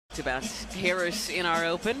About Harris in our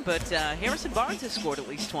open, but Harris and Barnes has scored at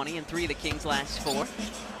least 20 in 3 of the Kings' last 4.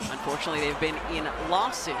 Unfortunately, they've been in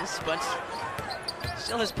losses, but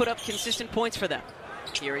still has put up consistent points for them.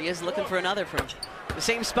 Here he is looking for another from the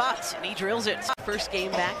same spot, and he drills it. First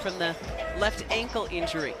game back from the left ankle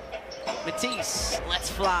injury. Matisse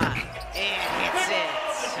lets fly and hits it.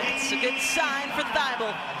 It's a good sign for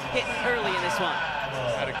Thybulle hitting early in this one.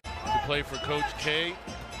 Had a good play for Coach K.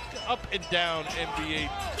 Up and down NBA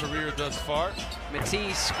career thus far.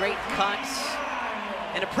 Matisse, great cuts,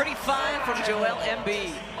 and a pretty find from Joel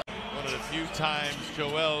Embiid. One of the few times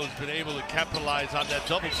Joel has been able to capitalize on that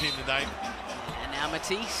double team tonight. And now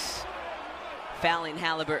Matisse fouling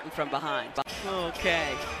Halliburton from behind.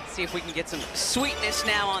 Okay, see if we can get some sweetness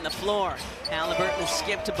now on the floor. Halliburton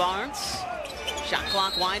skipped to Barnes. Shot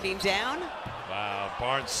clock winding down. Wow,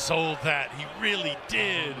 Barnes sold that. He really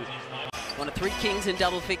did. One of 3 Kings in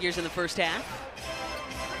double figures in the first half.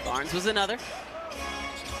 Barnes was another.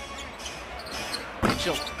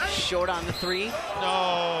 Mitchell short on the 3.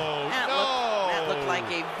 That looked like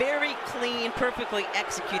a very clean, perfectly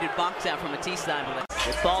executed box out from Matisse Thybulle.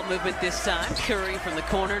 With ball movement this time. Curry from the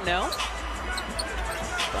corner, no.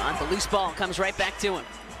 But the loose ball comes right back to him.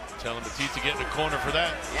 Telling Matisse to get in the corner for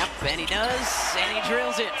that. Yep, and he does, and he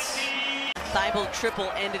drills it. Thybulle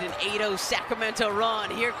triple ended an 8-0 Sacramento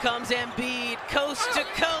run. Here comes Embiid, coast to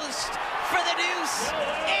coast for the deuce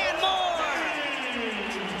and more.